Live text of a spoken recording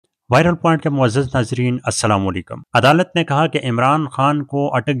Viral point के मुअज़्ज़ज़ नाज़रीन अस्सलाम वालेकुम। अदालत ने कहा कि इमरान खान को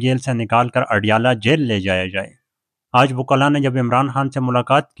अटक जेल से निकाल कर अडियाला जेल ले जाया जाए। आज वकला ने जब इमरान खान से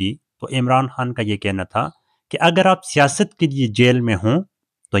मुलाकात की तो इमरान खान का ये कहना था कि अगर आप सियासत के लिए जेल में हों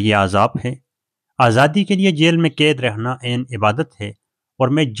तो ये आज़ाब है। आज़ादी के लिए जेल में कैद रहना एन इबादत है और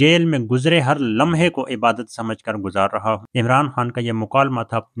मैं जेल में गुजरे हर लम्हे को इबादत समझकर गुजार रहा हूँ। इमरान खान का यह मुकालमा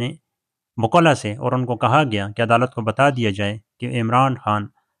था अपने वकला से और उनको कहा गया कि अदालत को बता दिया जाए कि इमरान खान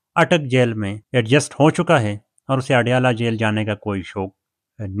अटक जेल में एडजस्ट हो चुका है और उसे अडियाला जेल जाने का कोई शौक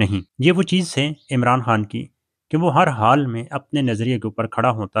नहीं। ये वो चीज़ है इमरान खान की कि वो हर हाल में अपने नज़रिए के ऊपर खड़ा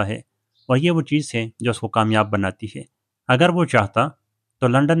होता है और ये वो चीज़ है जो उसको कामयाब बनाती है। अगर वो चाहता तो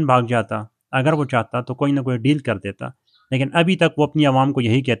लंदन भाग जाता, अगर वो चाहता तो कोई ना कोई डील कर देता, लेकिन अभी तक वो अपनी आवाम को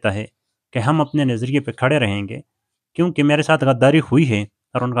यही कहता है कि हम अपने नज़रिए पर खड़े रहेंगे क्योंकि मेरे साथ गद्दारी हुई है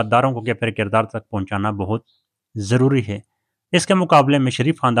और उन गद्दारों को फिर किरदार तक पहुँचाना बहुत ज़रूरी है। इसके मुकाबले में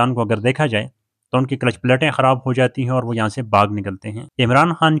शरीफ ख़ानदान को अगर देखा जाए तो उनकी क्लच प्लेटें ख़राब हो जाती हैं और वो यहाँ से भाग निकलते हैं।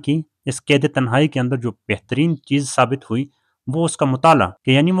 इमरान खान की इस कैद तन्हाई के अंदर जो बेहतरीन चीज़ साबित हुई वो उसका मुताला,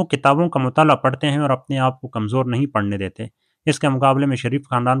 कि यानी वो किताबों का मुताला पढ़ते हैं और अपने आप को कमज़ोर नहीं पढ़ने देते। इसके मुकाबले में शरीफ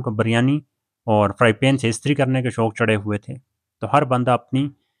ख़ानदान को बिरयानी और फ्राई पैन से इस्त्री करने के शौक़ चढ़े हुए थे। तो हर बंदा अपनी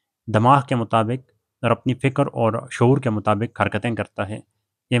दिमाग के मुताबिक और अपनी फ़िक्र और शऊर के मुताबिक हरकतें करता है।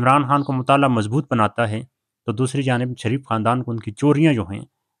 इमरान खान को मुताला मजबूत बनाता है तो दूसरी जानिब शरीफ ख़ानदान को उनकी चोरियाँ जो हैं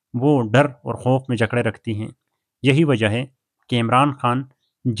वो डर और खौफ में जकड़े रखती हैं। यही वजह है कि इमरान खान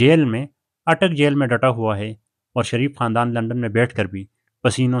जेल में अटक जेल में डटा हुआ है और शरीफ ख़ानदान लंदन में बैठकर भी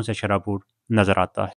पसीनों से शराबूर नज़र आता है।